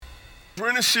We're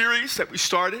in a series that we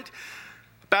started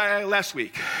last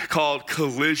week called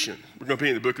Collision. We're going to be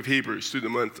in the book of Hebrews through the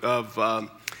month of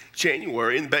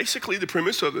January. And basically the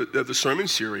premise of the sermon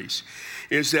series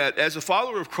is that as a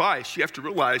follower of Christ, you have to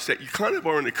realize that you kind of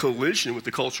are in a collision with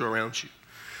the culture around you.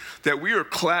 That we are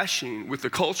clashing with the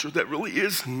culture that really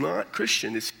is not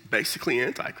Christian. It's basically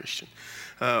anti-Christian,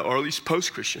 or at least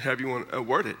post-Christian, however you want to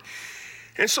word it.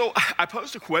 And so I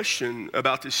posed a question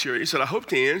about this series that I hope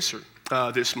to answer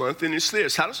this month, and it's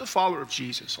this: how does a follower of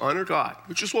Jesus honor God,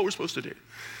 which is what we're supposed to do,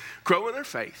 grow in their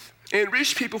faith, and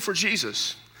reach people for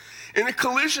Jesus in a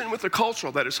collision with a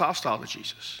culture that is hostile to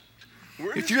Jesus?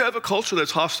 If you have a culture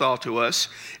that's hostile to us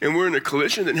and we're in a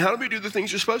collision, then how do we do the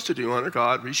things you're supposed to do? Honor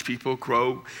God, reach people,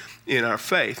 grow in our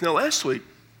faith. Now, last week,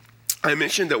 I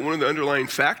mentioned that one of the underlying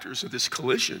factors of this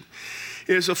collision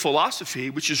is a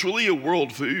philosophy, which is really a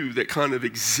worldview that kind of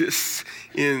exists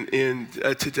in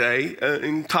today,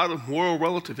 entitled moral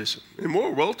relativism. And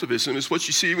moral relativism is what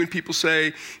you see when people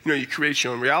say, you create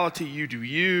your own reality, you do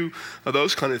you,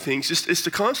 those kind of things. It's the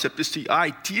concept, it's the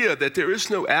idea that there is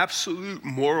no absolute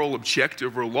moral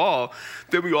objective or law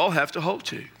that we all have to hold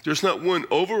to. There's not one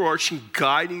overarching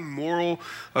guiding moral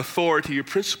authority or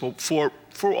principle for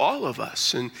all of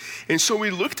us. And so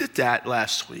we looked at that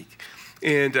last week.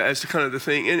 And as the kind of the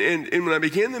thing, and when I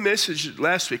began the message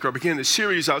last week, or I began the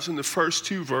series, I was in the first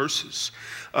two verses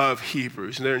of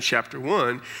Hebrews, and they're in chapter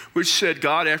 1, which said,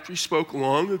 God, after he spoke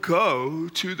long ago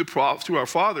to our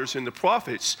fathers and the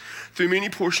prophets, through many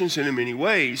portions and in many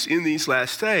ways, in these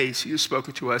last days, he has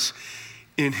spoken to us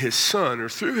in his Son, or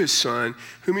through his Son,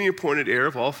 whom he appointed heir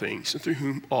of all things, and through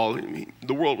whom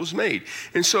the world was made.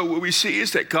 And so what we see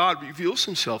is that God reveals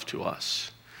himself to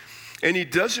us. And he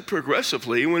does it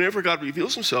progressively. Whenever God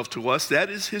reveals himself to us, that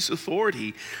is his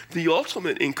authority. The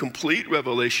ultimate and complete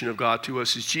revelation of God to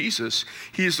us is Jesus.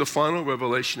 He is the final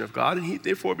revelation of God, and he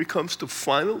therefore becomes the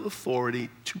final authority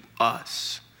to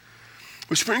us.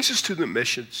 Which brings us to the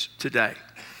message today.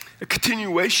 A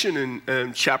continuation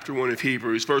in chapter 1 of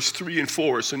Hebrews, verse 3 and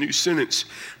 4. It's a new sentence,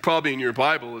 probably in your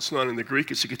Bible. It's not in the Greek.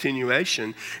 It's a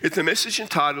continuation. It's a message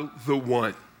entitled, The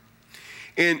One.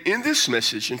 And in this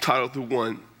message entitled, The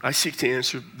One, I seek to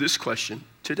answer this question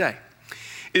today.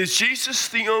 Is Jesus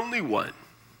the only one?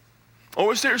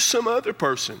 Or is there some other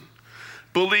person,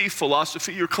 belief,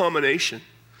 philosophy, or combination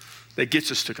that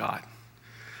gets us to God?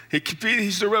 It could be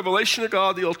he's the revelation of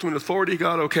God, the ultimate authority of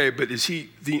God, okay, but is he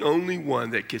the only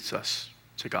one that gets us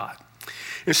to God?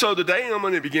 And so today I'm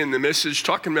going to begin the message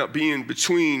talking about being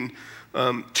between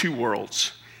two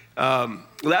worlds.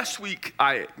 Last week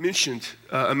I mentioned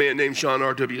a man named John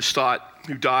R.W. Stott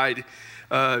who died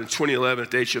in 2011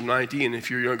 at the age of 90. And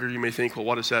if you're younger, you may think, well,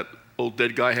 what does that old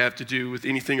dead guy have to do with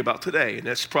anything about today? And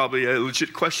that's probably a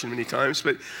legit question many times.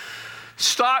 But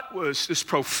Stott was this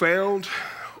profound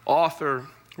author,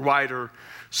 writer,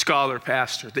 scholar,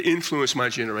 pastor that influenced my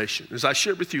generation. As I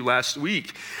shared with you last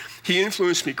week, he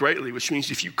influenced me greatly, which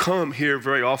means if you come here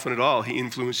very often at all, he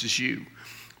influences you,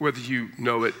 whether you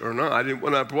know it or not. And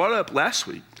what I brought up last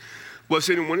week was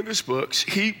that in one of his books,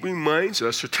 he reminds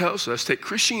us or tells us that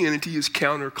Christianity is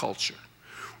counterculture.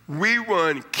 We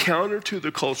run counter to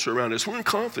the culture around us. We're in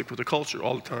conflict with the culture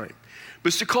all the time.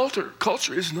 But the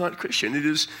culture is not Christian. It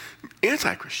is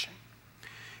anti-Christian.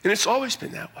 And it's always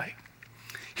been that way.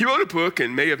 He wrote a book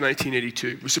in May of 1982.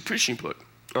 It was a preaching book.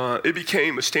 It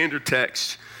became a standard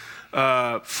text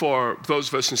for those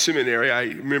of us in seminary. I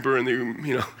remember in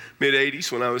the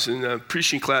mid-'80s when I was in a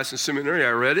preaching class in seminary,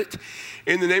 I read it.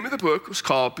 And the name of the book was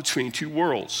called Between Two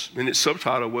Worlds. And its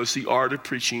subtitle was The Art of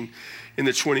Preaching in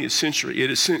the 20th Century. It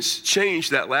has since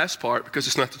changed that last part because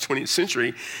it's not the 20th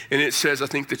century. And it says, I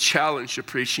think, the challenge of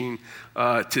preaching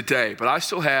today. But I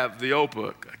still have the old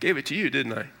book. I gave it to you,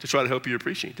 didn't I? To try to help you with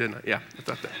preaching, didn't I? Yeah, I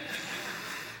thought that.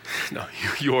 No,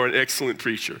 you are an excellent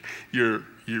preacher. You're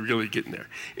really getting there.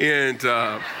 And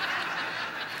I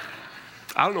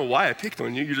don't know why I picked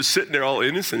on you. You're just sitting there all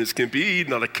innocent as can be,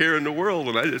 not a care in the world,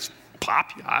 and I just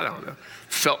pop you. I don't know.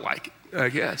 Felt like it, I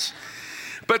guess.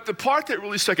 But the part that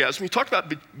really stuck out is when we talked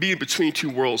about being between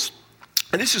two worlds,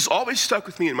 and this has always stuck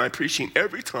with me in my preaching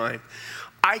every time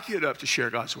I get up to share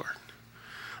God's word.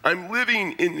 I'm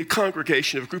living in the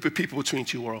congregation of a group of people between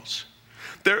two worlds.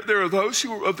 There are those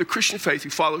who are of the Christian faith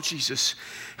who follow Jesus,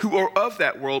 who are of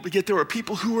that world, but yet there are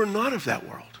people who are not of that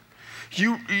world.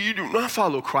 You do not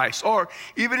follow Christ, or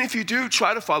even if you do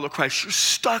try to follow Christ, you're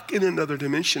stuck in another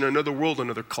dimension, another world,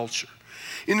 another culture.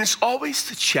 And it's always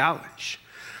the challenge.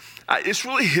 It's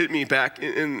really hit me back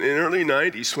in the early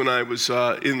 90s when I was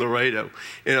in Laredo.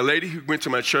 And a lady who went to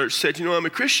my church said, I'm a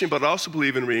Christian, but I also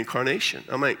believe in reincarnation.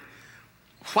 I'm like,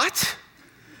 what?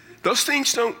 Those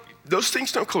things don't those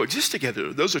things don't coexist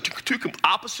together. Those are two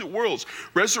opposite worlds.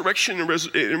 Resurrection and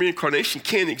reincarnation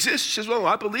can't exist. She says, well,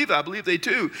 I believe it. I believe they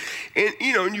do. And,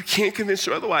 and you can't convince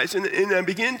her otherwise. And I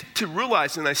begin to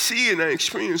realize, and I see and I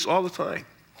experience all the time,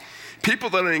 people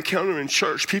that I encounter in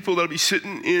church, people that'll be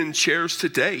sitting in chairs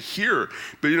today, here,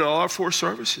 but all our 4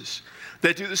 services,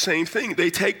 that do the same thing.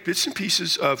 They take bits and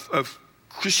pieces of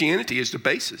Christianity as the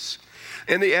basis,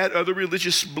 and they add other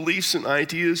religious beliefs and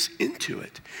ideas into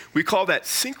it. We call that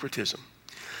syncretism.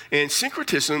 And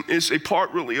syncretism is a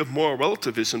part really of moral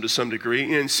relativism to some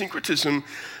degree. And syncretism,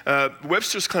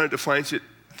 Webster's kind of defines it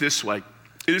this way.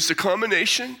 It is the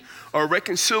combination or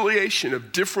reconciliation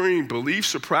of differing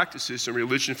beliefs or practices in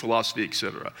religion, philosophy,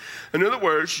 etc. In other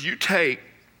words, you take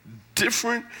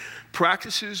different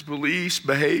practices, beliefs,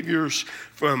 behaviors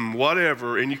from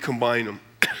whatever, and you combine them.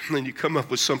 And you come up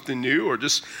with something new or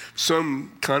just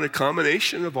some kind of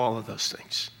combination of all of those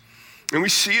things. And we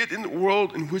see it in the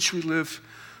world in which we live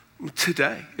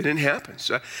today. It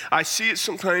happens. I see it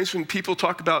sometimes when people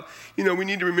talk about, we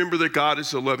need to remember that God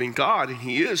is a loving God, and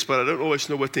he is, but I don't always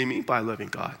know what they mean by loving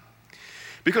God.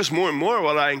 Because more and more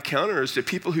what I encounter is that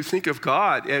people who think of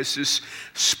God as this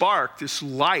spark, this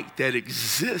light that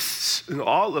exists in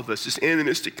all of us, this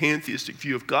animistic, pantheistic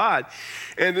view of God,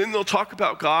 and then they'll talk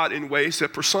about God in ways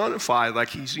that personify, like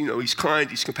he's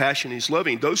kind, he's compassionate, he's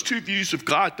loving. Those two views of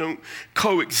God don't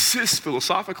coexist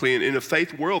philosophically. And in a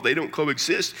faith world, they don't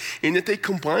coexist, in that they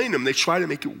combine them. They try to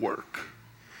make it work.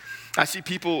 I see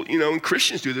people, and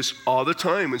Christians do this all the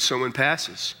time when someone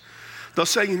passes. They'll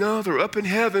say, they're up in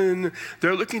heaven,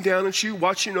 they're looking down at you,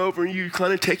 watching over you,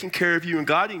 kind of taking care of you and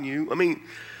guiding you. I mean,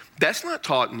 that's not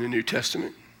taught in the New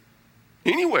Testament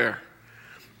anywhere.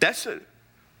 That's a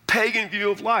pagan view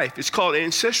of life. It's called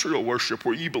ancestral worship,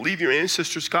 where you believe your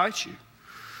ancestors guide you.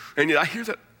 And yet I hear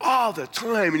that all the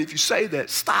time, and if you say that,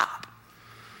 stop.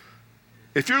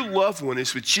 If your loved one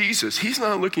is with Jesus, he's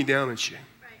not looking down at you.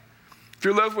 Right. If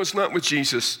your loved one's not with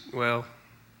Jesus, well,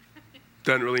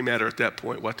 doesn't really matter at that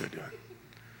point what they're doing.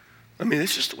 I mean,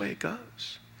 it's just the way it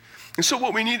goes. And so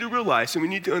what we need to realize, and we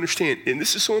need to understand, and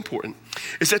this is so important,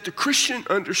 is that the Christian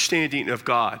understanding of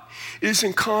God is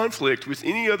in conflict with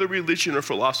any other religion or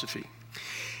philosophy.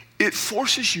 It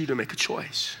forces you to make a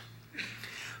choice.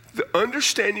 The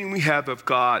understanding we have of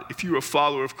God, if you're a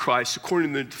follower of Christ,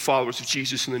 according to the followers of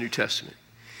Jesus in the New Testament,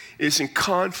 is in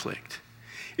conflict.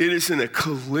 It is in a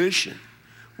collision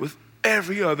with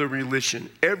every other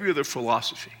religion, every other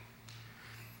philosophy.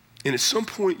 And at some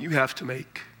point, you have to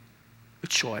make a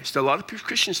choice. Now, a lot of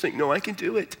Christians think, no, I can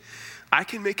do it. I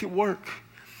can make it work.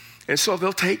 And so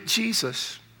they'll take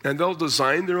Jesus and they'll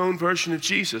design their own version of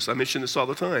Jesus. I mention this all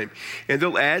the time. And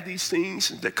they'll add these things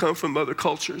that come from other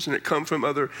cultures and that come from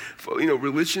other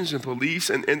religions and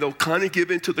beliefs. And they'll kind of give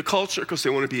into the culture because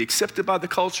they want to be accepted by the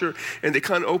culture. And they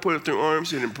kind of open up their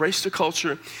arms and embrace the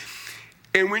culture.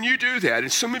 And when you do that,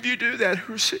 and some of you do that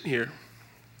who are sitting here,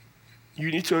 you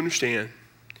need to understand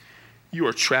you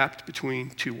are trapped between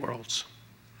two worlds.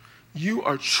 You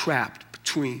are trapped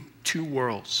between two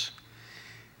worlds,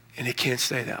 and it can't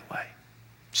stay that way.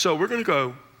 So we're going to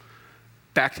go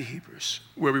back to Hebrews,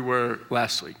 where we were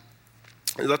last week.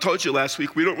 As I told you last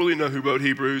week, we don't really know who wrote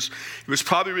Hebrews. It was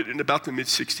probably written in about the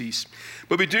mid-60s.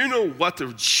 But we do know what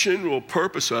the general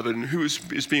purpose of it and who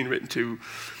is being written to.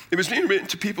 It was being written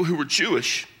to people who were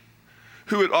Jewish,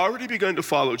 who had already begun to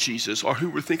follow Jesus, or who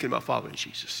were thinking about following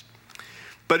Jesus.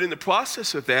 But in the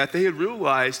process of that, they had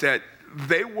realized that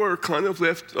they were kind of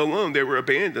left alone. They were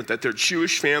abandoned, that their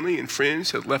Jewish family and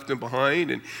friends had left them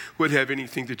behind and wouldn't have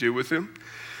anything to do with them.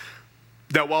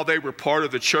 That while they were part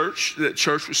of the church, that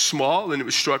church was small and it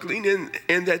was struggling,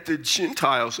 and that the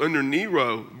Gentiles under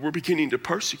Nero were beginning to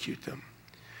persecute them.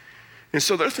 And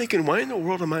so they're thinking, why in the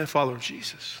world am I a follower of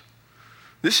Jesus?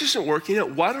 This isn't working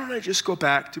out. Why don't I just go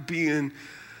back to being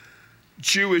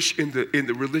Jewish in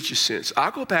the religious sense?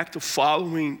 I'll go back to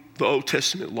following the Old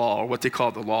Testament law, or what they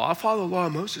call the law. I'll follow the law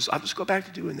of Moses. I'll just go back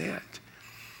to doing that.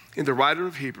 And the writer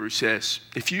of Hebrews says,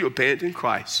 if you abandon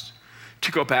Christ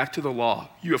to go back to the law,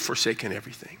 you have forsaken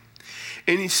everything.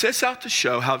 And he sets out to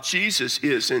show how Jesus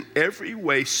is in every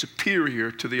way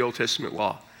superior to the Old Testament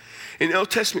law. In the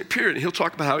Old Testament period, and he'll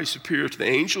talk about how he's superior to the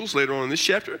angels later on in this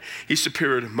chapter. He's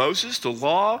superior to Moses, the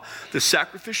law, the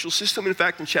sacrificial system. In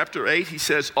fact, in chapter 8, he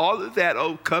says all of that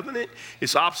old covenant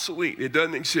is obsolete. It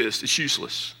doesn't exist. It's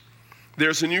useless.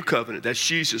 There's a new covenant. That's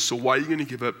Jesus. So why are you going to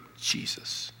give up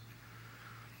Jesus?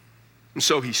 And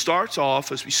so he starts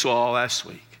off, as we saw last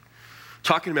week,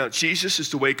 talking about Jesus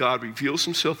is the way God reveals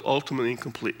himself ultimately and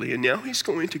completely. And now he's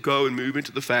going to go and move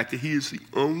into the fact that he is the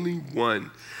only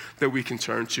one that we can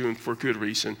turn to, and for good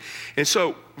reason. And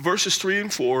so verses 3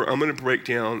 and 4, I'm going to break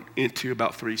down into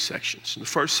about 3 sections. And the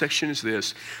first section is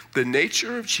this: the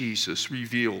nature of Jesus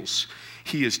reveals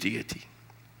he is deity.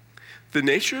 The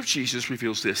nature of Jesus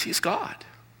reveals this: he's God.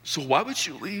 So why would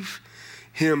you leave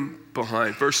him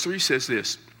behind? Verse 3 says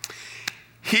this: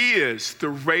 he is the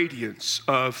radiance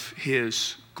of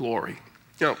his glory.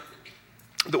 Now,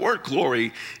 the word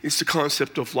glory is the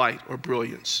concept of light or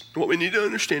brilliance. What we need to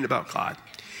understand about God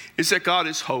is that God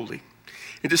is holy.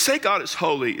 And to say God is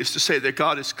holy is to say that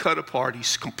God is cut apart,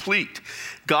 he's complete.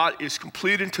 God is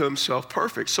complete unto himself,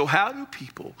 perfect. So how do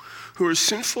people who are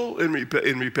sinful and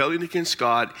in rebellion against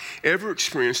God ever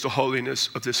experience the holiness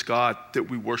of this God that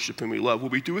we worship and we love? Well,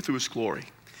 we do it through his glory.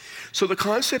 So the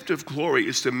concept of glory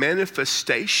is the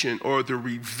manifestation or the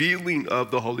revealing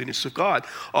of the holiness of God,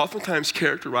 oftentimes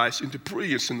characterized into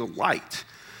brilliance in the light.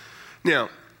 Now,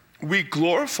 we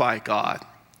glorify God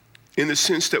in the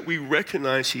sense that we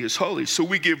recognize he is holy. So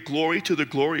we give glory to the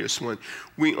glorious one.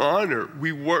 We honor,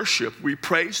 we worship, we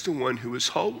praise the one who is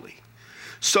holy.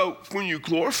 So when you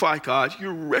glorify God,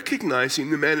 you're recognizing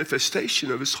the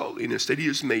manifestation of his holiness that he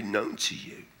has made known to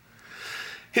you.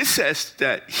 It says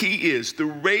that he is the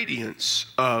radiance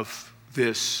of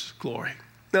this glory.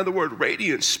 Now, the word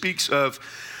radiance speaks of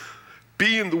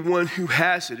being the one who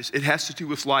has it. It has to do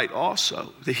with light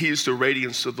also, that he is the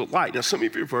radiance of the light. Now, some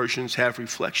of your versions have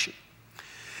reflection.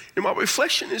 And while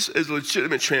reflection is a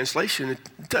legitimate translation,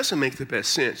 it doesn't make the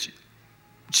best sense.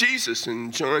 Jesus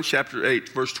in John chapter 8,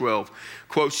 verse 12,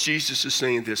 quotes Jesus as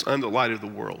saying this: I'm the light of the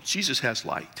world. Jesus has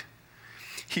light.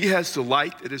 He has the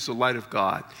light that is the light of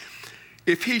God.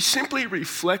 If he simply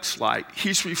reflects light,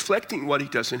 he's reflecting what he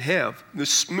doesn't have.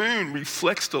 The moon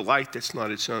reflects the light that's not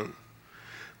its own.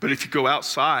 But if you go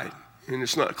outside and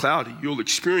it's not cloudy, you'll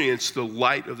experience the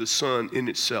light of the sun in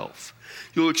itself.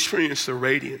 You'll experience the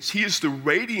radiance. He is the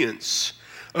radiance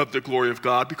of the glory of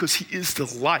God because he is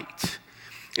the light.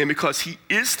 And because he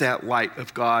is that light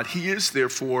of God, he is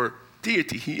therefore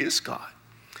deity. He is God.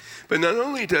 But not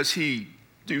only does he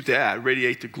do that,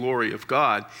 radiate the glory of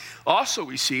God, also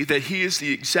we see that he is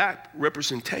the exact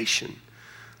representation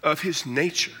of his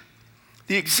nature.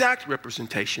 The exact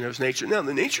representation of his nature. Now,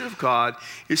 the nature of God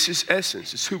is his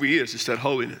essence. It's who he is. It's that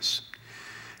holiness.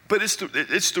 But it's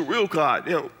the real God.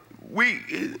 You know, we,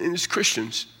 as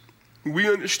Christians, we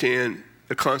understand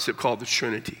a concept called the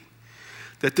Trinity.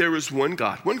 That there is one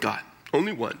God,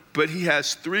 only one. But he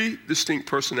has 3 distinct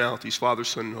personalities: Father,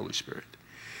 Son, and Holy Spirit.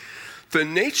 The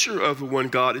nature of the one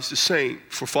God is the same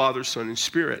for Father, Son, and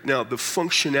Spirit. Now, the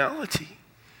functionality,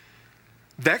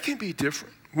 that can be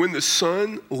different. When the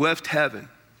Son left heaven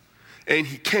and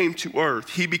he came to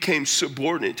earth, he became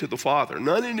subordinate to the Father,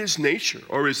 not in his nature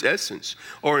or his essence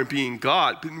or in being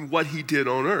God, but in what he did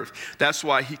on earth. That's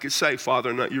why he could say,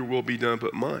 Father, not your will be done,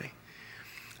 but mine.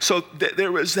 So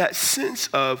there was that sense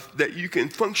of that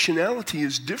functionality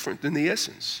is different than the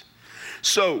essence.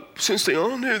 So since they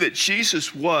all knew that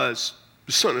Jesus was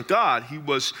the Son of God, he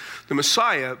was the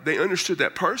Messiah, they understood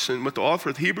that person. What the author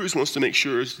of Hebrews wants to make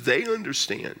sure is they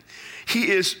understand he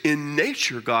is in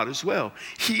nature God as well.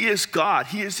 He is God.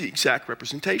 He is the exact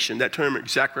representation. That term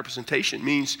exact representation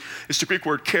means, it's the Greek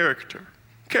word character.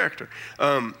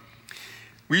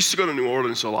 We used to go to New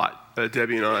Orleans a lot,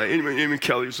 Debbie and I. Even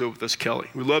Kelly was over with us, Kelly.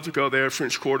 We love to go there,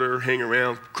 French Quarter, hang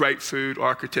around, great food,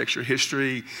 architecture,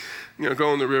 history, go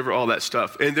on the river, all that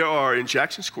stuff. And there are, in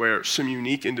Jackson Square, some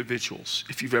unique individuals.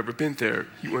 If you've ever been there,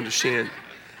 you understand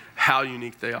how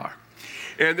unique they are.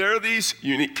 And there are these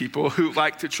unique people who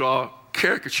like to draw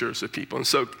caricatures of people. And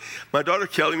so my daughter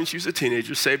Kelly, when she was a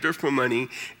teenager, saved her some money,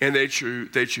 and they drew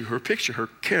her picture, her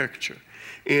caricature.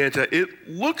 And it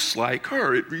looks like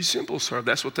her. It resembles her.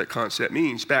 That's what that concept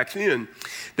means. Back then,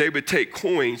 they would take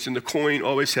coins, and the coin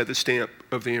always had the stamp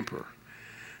of the emperor.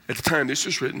 At the time this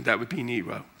was written, that would be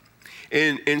Nero.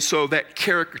 And so that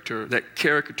caricature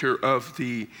of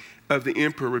the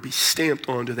emperor would be stamped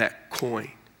onto that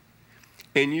coin.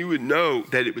 And you would know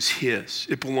that it was his.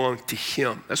 It belonged to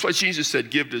him. That's why Jesus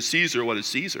said, give to Caesar what is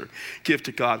Caesar. Give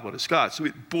to God what is God. So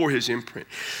it bore his imprint.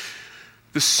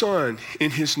 The Son,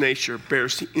 in his nature,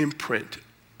 bears the imprint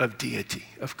of deity,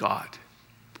 of God.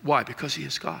 Why? Because he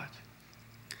is God.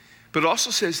 But it also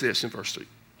says this in verse 3.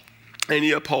 And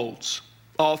he upholds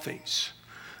all things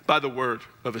by the word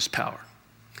of his power.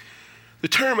 The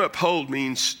term uphold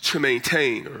means to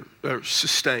maintain or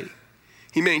sustain.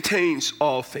 He maintains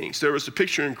all things. There was a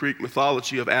picture in Greek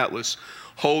mythology of Atlas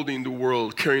holding the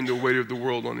world, carrying the weight of the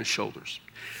world on his shoulders.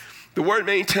 The word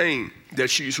maintain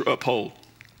that's used for uphold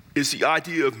is the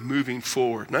idea of moving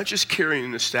forward, not just carrying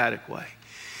in a static way,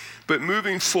 But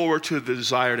moving forward to the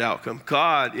desired outcome,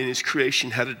 God in his creation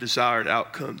had a desired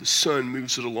outcome. The Son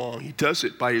moves it along. He does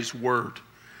it by his word,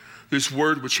 this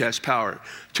word which has power.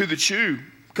 To the Jew,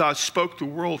 God spoke the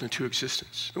world into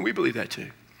existence. And we believe that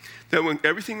too. That when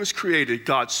everything was created,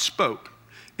 God spoke.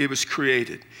 It was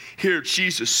created. Here,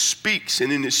 Jesus speaks, and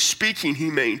in his speaking,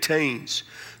 he maintains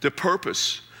the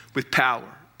purpose with power.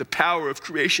 The power of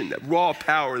creation, that raw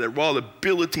power, that raw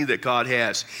ability that God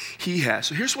has, he has.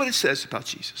 So here's what it says about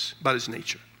Jesus, about his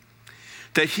nature.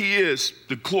 That he is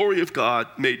the glory of God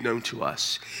made known to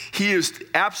us. He is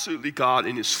absolutely God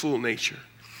in his full nature.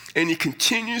 And he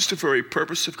continues the very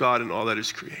purpose of God in all that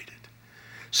is created.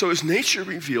 So his nature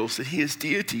reveals that he is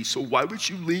deity, so why would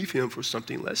you leave him for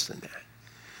something less than that?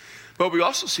 But we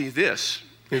also see this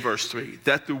in verse 3,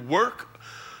 that the work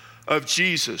of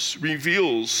Jesus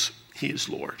reveals he is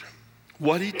Lord.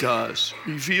 What he does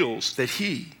reveals that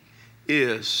he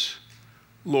is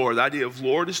Lord. The idea of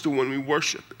Lord is the one we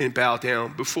worship and bow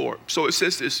down before. So it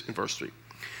says this in verse 3.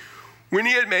 When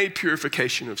he had made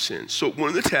purification of sins. So one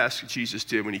of the tasks that Jesus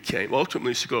did when he came,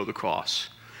 ultimately is to go to the cross,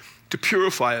 to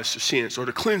purify us of sins or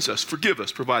to cleanse us, forgive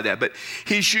us, provide that. But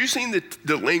he's using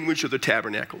the language of the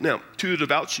tabernacle. Now, to the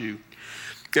devout Jew,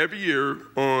 every year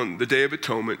on the Day of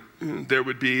Atonement, there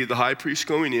would be the high priest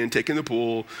going in, taking the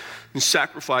bull, and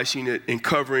sacrificing it and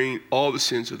covering all the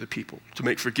sins of the people to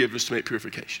make forgiveness, to make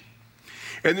purification.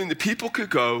 And then the people could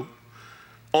go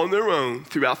on their own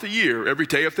throughout the year, every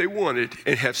day if they wanted,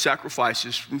 and have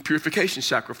sacrifices, purification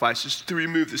sacrifices to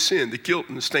remove the sin, the guilt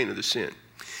and the stain of the sin.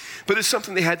 But it's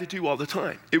something they had to do all the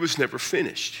time. It was never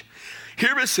finished.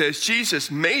 Here it says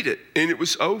Jesus made it and it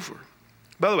was over.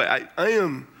 By the way, I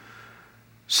am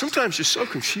sometimes just so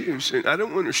confused, and I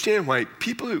don't understand why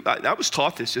people who, I was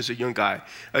taught this as a young guy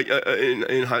in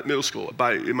middle school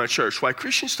in my church, why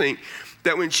Christians think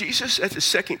that when Jesus at the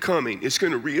second coming is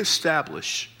going to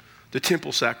reestablish the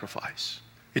temple sacrifice.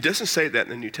 It doesn't say that in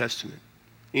the New Testament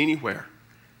anywhere,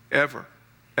 ever,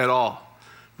 at all.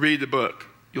 Read the book.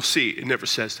 You'll see it never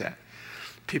says that.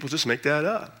 People just make that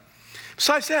up.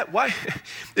 Besides that, why,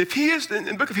 if he is, and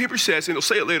the book of Hebrews says, and it'll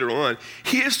say it later on,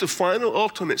 he is the final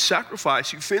ultimate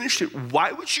sacrifice. You finished it.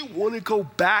 Why would you want to go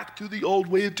back to the old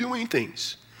way of doing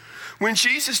things? When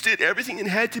Jesus did everything that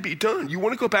had to be done, you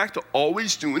want to go back to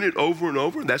always doing it over and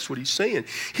over? And that's what he's saying.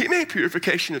 He made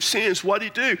purification of sins. What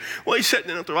did he do? Well, he's sitting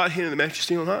down at the right hand of the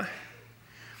Majesty on high.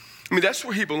 I mean, that's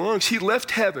where he belongs. He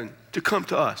left heaven to come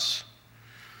to us.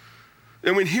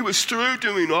 And when he was through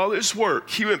doing all his work,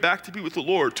 he went back to be with the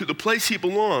Lord, to the place he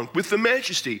belonged, with the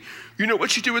majesty. You know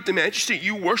what you do with the majesty?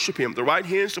 You worship him. The right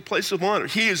hand is the place of honor.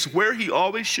 He is where he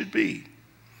always should be.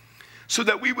 So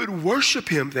that we would worship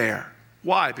him there.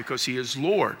 Why? Because he is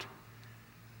Lord.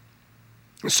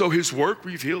 And so his work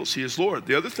reveals he is Lord.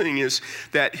 The other thing is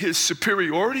that his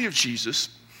superiority of Jesus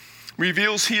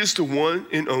reveals he is the one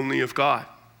and only of God.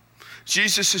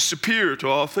 Jesus is superior to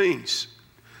all things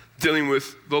dealing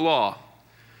with the law.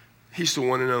 He's the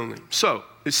one and only. So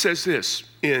it says this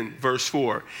in verse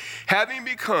 4, having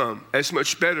become as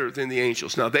much better than the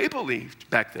angels. Now they believed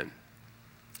back then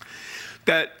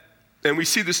that, and we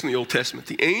see this in the Old Testament,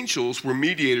 the angels were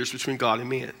mediators between God and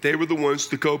man. They were the ones,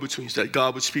 the go-betweens, that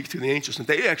God would speak to the angels. And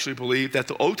they actually believed that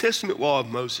the Old Testament law of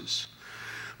Moses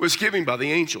was given by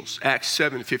the angels. Acts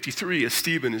 7:53, as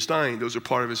Stephen is dying, those are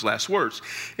part of his last words.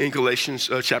 In Galatians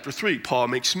chapter 3, Paul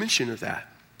makes mention of that.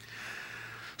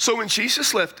 So when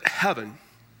Jesus left heaven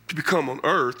to become on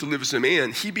earth, to live as a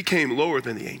man, he became lower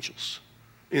than the angels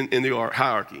in the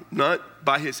hierarchy. Not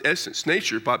by his essence,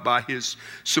 nature, but by his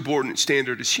subordinate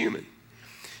standard as human.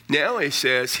 Now he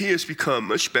says he has become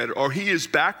much better, or he is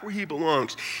back where he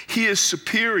belongs. He is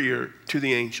superior to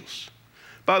the angels.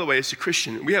 By the way, as a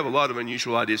Christian, we have a lot of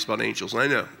unusual ideas about angels, I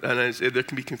know, and they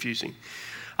can be confusing.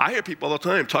 I hear people all the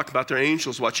time talk about their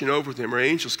angels watching over them or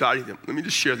angels guiding them. Let me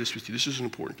just share this with you. This is an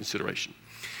important consideration.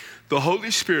 The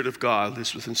Holy Spirit of God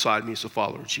lives within inside me as a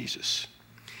follower of Jesus.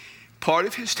 Part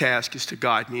of his task is to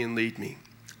guide me and lead me.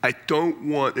 I don't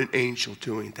want an angel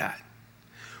doing that.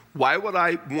 Why would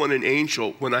I want an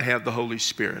angel when I have the Holy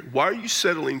Spirit? Why are you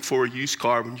settling for a used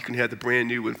car when you can have the brand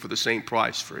new one for the same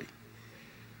price free?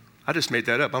 I just made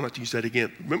that up. I'm going to use that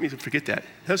again. Let me forget that.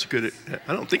 That's a good,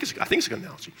 I think it's a good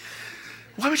analogy.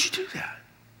 Why would you do that?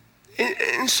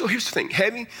 And so here's the thing.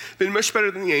 Having been much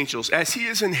better than the angels, as he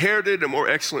has inherited a more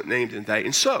excellent name than they.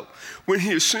 And so, when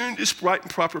he assumed his right and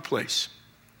proper place,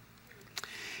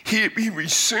 he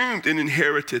resumed and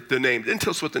inherited the name. It didn't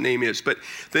tell us what the name is, but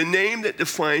the name that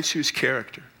defines his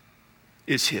character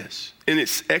is his. And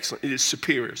it's excellent. It is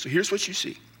superior. So here's what you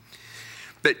see.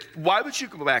 That why would you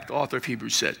go back, the author of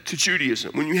Hebrews said, to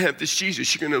Judaism? When you have this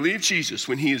Jesus, you're going to leave Jesus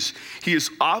when he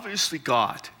is obviously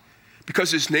God. because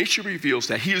his nature reveals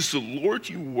that. He is the Lord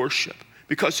you worship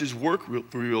because his work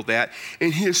revealed that.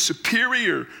 And he is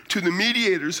superior to the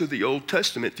mediators of the Old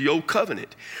Testament, the Old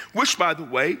Covenant, which, by the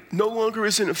way, no longer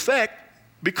is in effect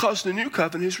because the new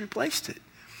covenant has replaced it.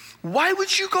 Why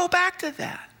would you go back to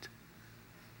that?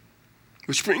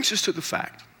 Which brings us to the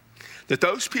fact that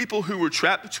those people who were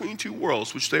trapped between two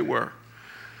worlds, which they were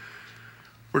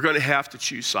going to have to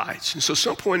choose sides. And so at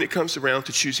some point it comes around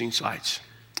to choosing sides.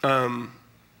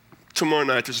 Tomorrow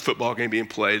night there's a football game being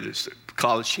played. It's a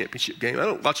college championship game. I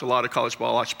don't watch a lot of college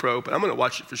ball, I watch pro, but I'm going to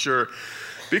watch it for sure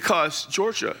because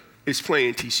Georgia is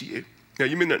playing TCU. Now,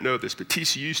 you may not know this, but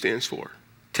TCU stands for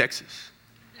Texas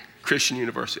Christian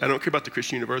University. I don't care about the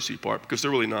Christian University part because they're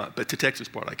really not, but the Texas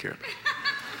part I care about.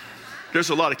 There's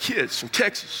a lot of kids from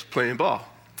Texas playing ball.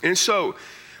 And so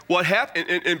what happened,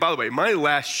 and by the way, my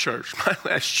last church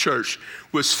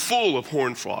was full of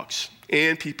Horned Frogs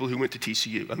and people who went to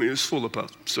TCU. I mean, it was full of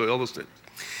both. So all those things.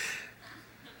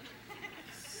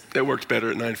 That worked better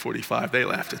at 9:45. They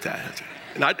laughed at that.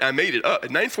 And I made it up. At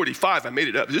 9:45, I made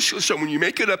it up. This shows when you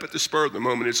make it up at the spur of the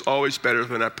moment, it's always better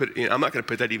than I put it in. I'm not going to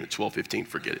put that even at 12:15.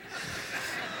 Forget it.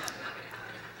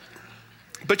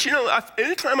 But you know,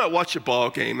 anytime I watch a ball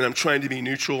game and I'm trying to be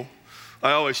neutral,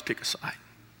 I always pick a side.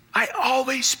 I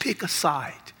always pick a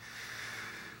side.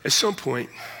 At some point,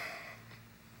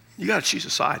 you got to choose a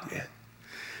side, man.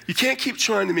 You can't keep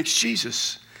trying to mix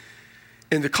Jesus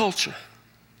and the culture.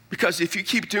 Because if you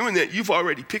keep doing that, you've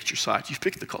already picked your side. You've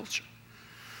picked the culture.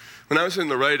 When I was in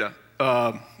Laredo,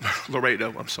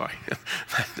 I'm sorry.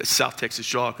 The South Texas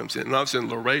draw comes in. When I was in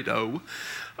Laredo,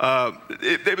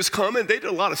 it was common. They did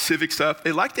a lot of civic stuff.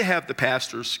 They like to have the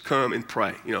pastors come and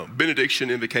pray. You know, benediction,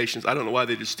 invocations. I don't know why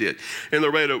they just did. And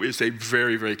Laredo is a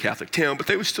very, very Catholic town, but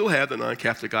they would still have the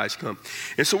non-Catholic guys come.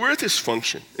 And so we're at this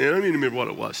function, and I don't even remember what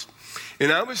it was.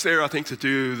 And I was there, I think, to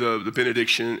do the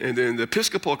benediction, and then the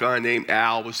Episcopal guy named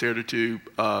Al was there to do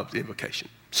the invocation.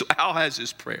 So Al has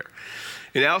his prayer.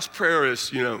 And Al's prayer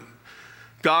is, you know,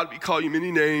 God, we call you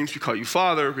many names. We call you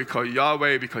Father. We call you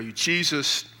Yahweh. We call you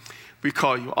Jesus. We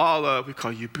call you Allah. We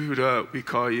call you Buddha. We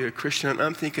call you Krishna. And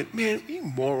I'm thinking, man, you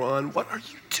moron, what are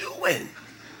you doing?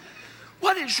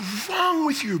 What is wrong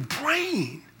with your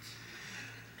brain?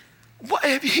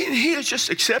 He has just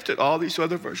accepted all these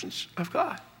other versions of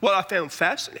God. What I found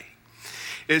fascinating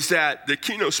is that the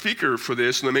keynote speaker for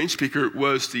this, and the main speaker,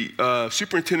 was the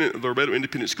superintendent of the Laredo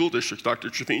Independent School District, Dr.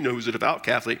 Trevino, who's a devout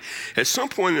Catholic. At some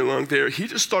point along there, he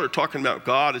just started talking about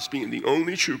God as being the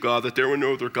only true God, that there were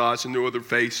no other gods and no other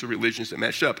faiths or religions that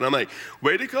matched up. And I'm like,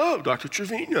 way to go, Dr.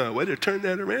 Trevino, way to turn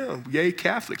that around. Yay,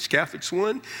 Catholics. Catholics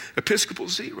 1, Episcopal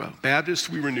 0. Baptists,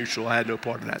 we were neutral. I had no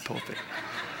part of that whole thing.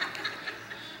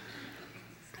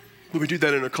 But we do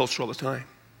that in our culture all the time.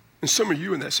 And some of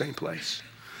you in that same place.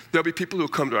 There'll be people who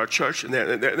come to our church and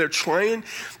they're trying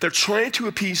to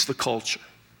appease the culture.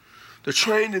 They're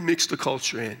trying to mix the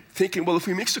culture in, thinking, well, if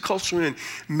we mix the culture in,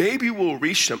 maybe we'll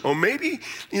reach them. Or maybe,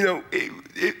 you know,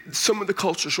 some of the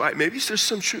culture's right. Maybe there's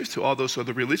some truth to all those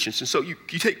other religions. And so you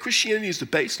take Christianity as the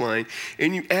baseline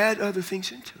and you add other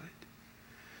things into it.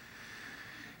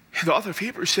 And the author of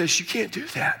Hebrews says you can't do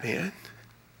that, man.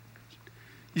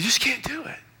 You just can't do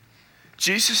it.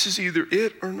 Jesus is either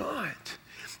it or not.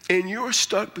 And you're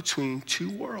stuck between two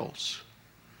worlds.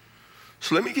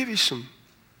 So let me give you some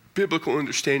biblical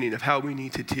understanding of how we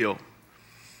need to deal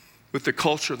with the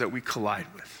culture that we collide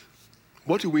with.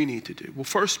 What do we need to do? Well,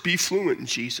 first, be fluent in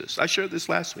Jesus. I shared this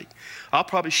last week. I'll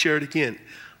probably share it again.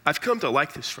 I've come to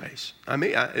like this phrase.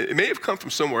 It may have come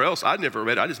from somewhere else. I'd never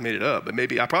read it. I just made it up. But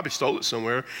maybe I probably stole it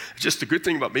somewhere. Just the good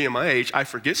thing about being my age, I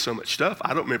forget so much stuff.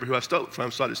 I don't remember who I stole it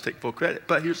from, so I just take full credit.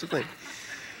 But here's the thing.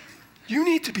 You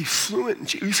need to be fluent in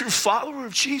Jesus. If you're a follower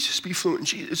of Jesus, be fluent in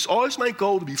Jesus. It's always my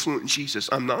goal to be fluent in Jesus.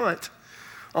 I'm not.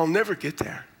 I'll never get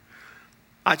there.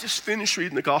 I just finished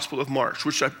reading the Gospel of Mark,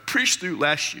 which I preached through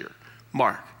last year.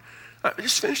 Mark. I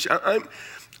just finished it.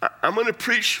 I'm going to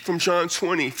preach from John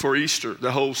 20 for Easter,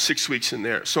 the whole 6 weeks in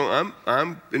there. So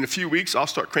I'm in a few weeks, I'll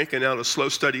start cranking out a slow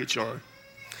study of John.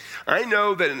 I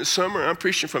know that in the summer, I'm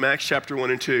preaching from Acts chapter 1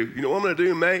 and 2. You know what I'm going to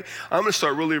do in May? I'm going to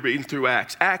start really reading through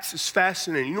Acts. Acts is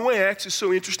fascinating. You know why Acts is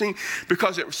so interesting?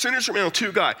 Because it centers around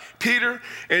two guys, Peter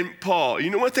and Paul.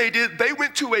 You know what they did? They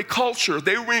went to a culture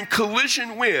they were in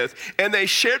collision with, and they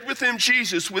shared with them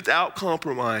Jesus without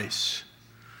compromise.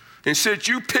 And said,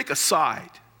 you pick a side.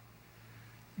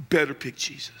 Better pick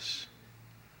Jesus.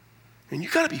 And you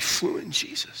got to be fluent in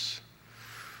Jesus.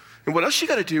 And what else you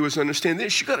got to do is understand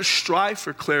this. You got to strive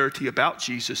for clarity about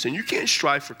Jesus. And you can't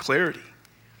strive for clarity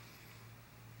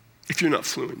if you're not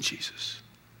fluent in Jesus.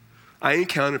 I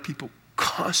encounter people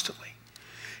constantly.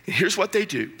 And here's what they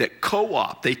do. That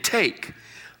co-op, they take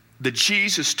the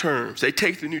Jesus terms. They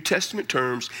take the New Testament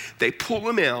terms, they pull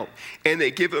them out, and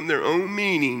they give them their own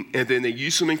meaning, and then they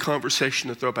use them in conversation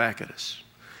to throw back at us.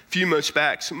 A few months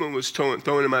back, someone was throwing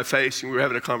in my face, and we were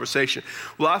having a conversation.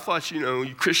 Well, I thought,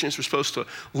 you Christians were supposed to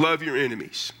love your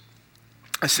enemies.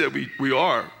 I said, we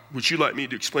are. Would you like me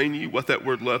to explain to you what that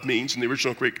word love means in the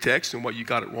original Greek text and why you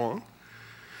got it wrong?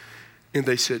 And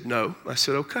they said, no. I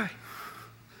said, okay.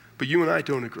 But you and I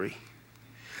don't agree.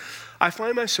 I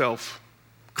find myself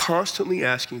constantly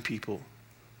asking people,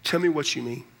 tell me what you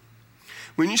mean.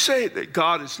 When you say that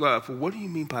God is love, well, what do you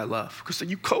mean by love? Because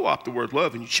you co-opt the word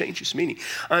love and you change its meaning.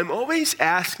 I'm always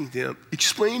asking them,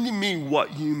 explain to me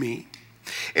what you mean.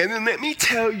 And then let me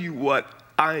tell you what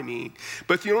I mean.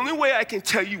 But the only way I can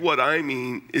tell you what I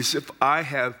mean is if I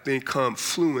have become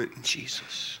fluent in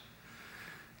Jesus.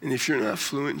 And if you're not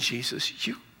fluent in Jesus,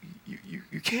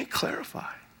 you can't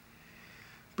clarify.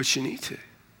 But you need to.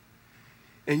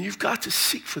 And you've got to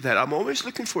seek for that. I'm always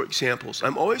looking for examples.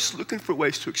 I'm always looking for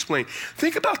ways to explain.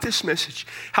 Think about this message,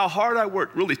 how hard I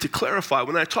worked really to clarify.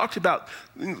 When I talked about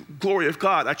the glory of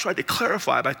God, I tried to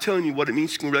clarify by telling you what it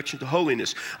means in relation to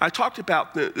holiness. I talked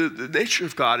about the nature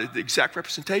of God, the exact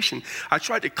representation. I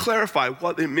tried to clarify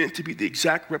what it meant to be the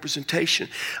exact representation.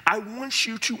 I want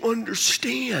you to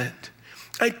understand.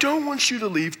 I don't want you to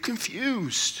leave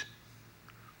confused.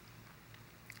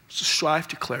 So strive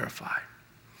to clarify.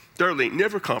 Thirdly,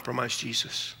 never compromise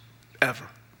Jesus, ever.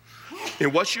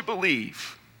 In what you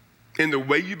believe, in the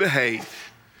way you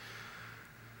behave,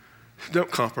 don't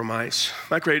compromise.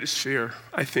 My greatest fear,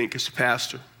 I think, as a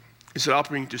pastor, is that I'll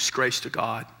bring disgrace to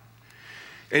God.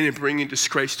 And in bringing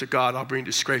disgrace to God, I'll bring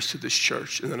disgrace to this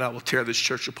church, and then I will tear this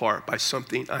church apart by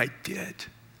something I did,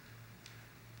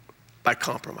 by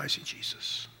compromising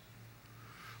Jesus.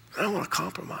 I don't want to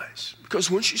compromise, because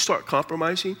once you start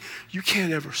compromising, you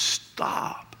can't ever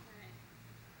stop.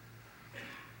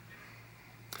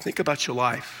 Think about your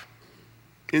life.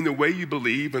 In the way you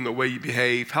believe and the way you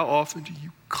behave, how often do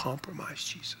you compromise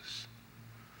Jesus?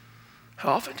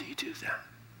 How often do you do that?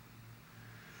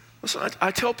 Listen,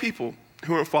 I tell people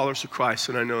who are followers of Christ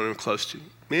and I know I'm close to,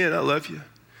 man, I love you.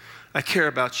 I care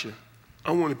about you.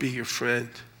 I want to be your friend.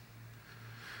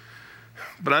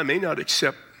 But I may not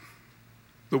accept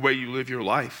the way you live your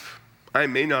life. I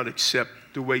may not accept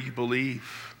the way you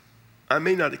believe. I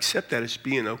may not accept that as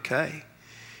being okay.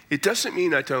 It doesn't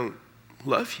mean I don't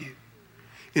love you.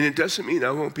 And it doesn't mean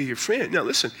I won't be your friend. Now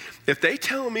listen, if they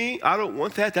tell me I don't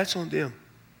want that, that's on them.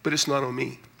 But it's not on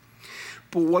me.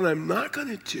 But what I'm not going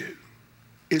to do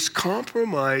is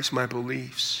compromise my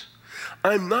beliefs.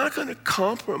 I'm not going to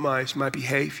compromise my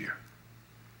behavior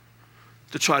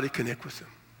to try to connect with them.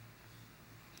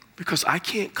 Because I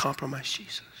can't compromise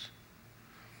Jesus.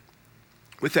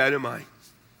 With that in mind,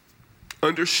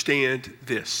 understand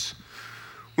this.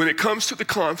 When it comes to the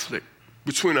conflict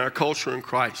between our culture and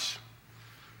Christ,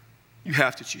 you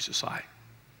have to choose a side.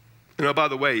 And oh, by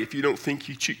the way, if you don't think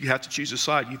you have to choose a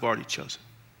side, you've already chosen.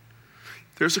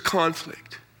 There's a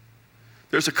conflict.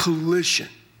 There's a collision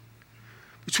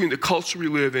between the culture we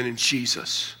live in and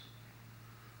Jesus.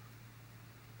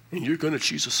 And you're going to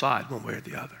choose a side one way or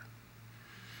the other.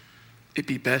 It'd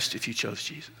be best if you chose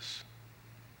Jesus.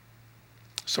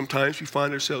 Sometimes we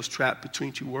find ourselves trapped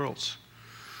between two worlds.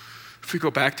 If we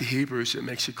go back to Hebrews, it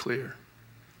makes it clear.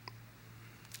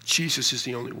 Jesus is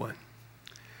the only one.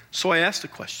 So I asked the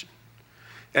question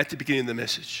at the beginning of the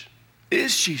message.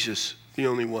 Is Jesus the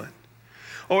only one?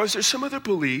 Or is there some other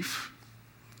belief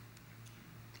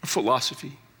or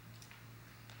philosophy?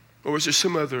 Or is there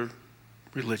some other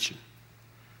religion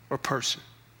or person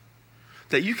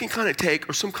that you can kind of take,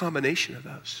 or some combination of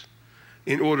those,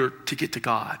 in order to get to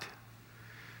God?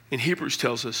 And Hebrews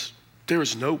tells us there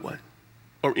is no one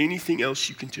or anything else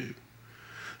you can do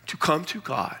to come to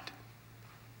God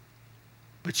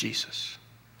but Jesus.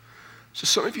 So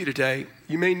some of you today,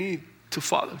 you may need to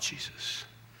follow Jesus.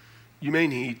 You may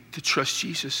need to trust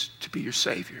Jesus to be your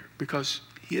Savior, because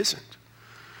he isn't.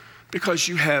 Because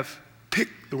you have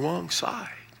picked the wrong side.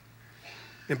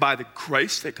 And by the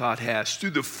grace that God has,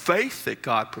 through the faith that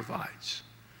God provides,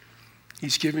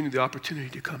 he's given you the opportunity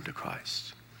to come to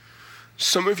Christ.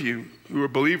 Some of you who are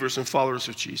believers and followers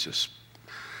of Jesus,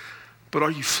 but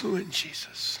are you fluent in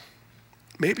Jesus?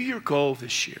 Maybe your goal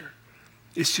this year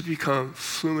is to become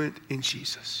fluent in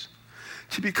Jesus,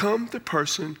 to become the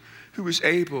person who is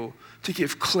able to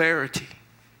give clarity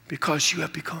because you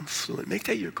have become fluent. Make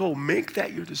that your goal. Make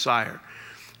that your desire.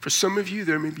 For some of you,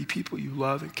 there may be people you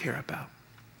love and care about,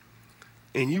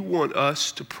 and you want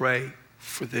us to pray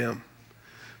for them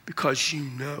because you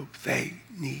know they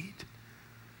need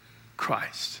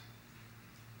Christ.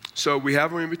 So we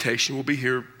have our invitation. We'll be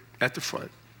here at the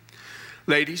front.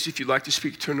 Ladies, if you'd like to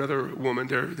speak to another woman,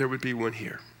 there would be one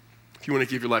here. If you want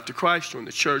to give your life to Christ, join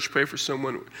the church, pray for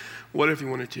someone, whatever you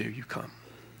want to do, you come.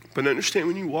 But understand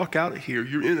when you walk out of here,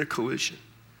 you're in a collision.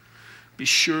 Be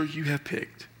sure you have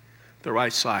picked the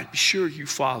right side. Be sure you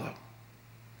follow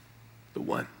the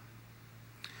one.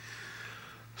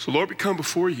 So Lord, we come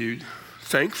before you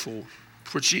thankful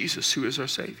for Jesus, who is our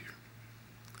Savior.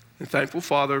 And thankful,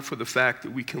 Father, for the fact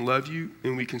that we can love you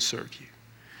and we can serve you.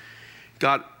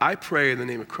 God, I pray in the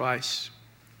name of Christ,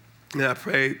 and I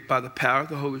pray by the power of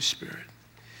the Holy Spirit,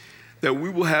 that we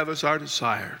will have as our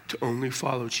desire to only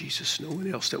follow Jesus, no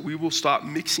one else, that we will stop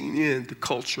mixing in the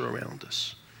culture around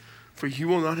us. For you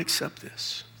will not accept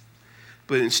this,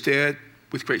 but instead,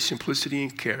 with great simplicity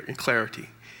and care and clarity,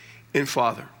 and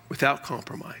Father, without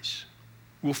compromise,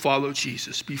 we'll follow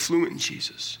Jesus, be fluent in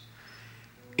Jesus,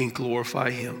 and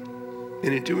glorify him.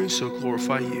 And in doing so,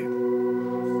 glorify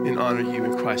you and honor you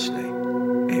in Christ's name.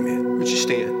 Amen. Would you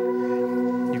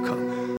stand? You come.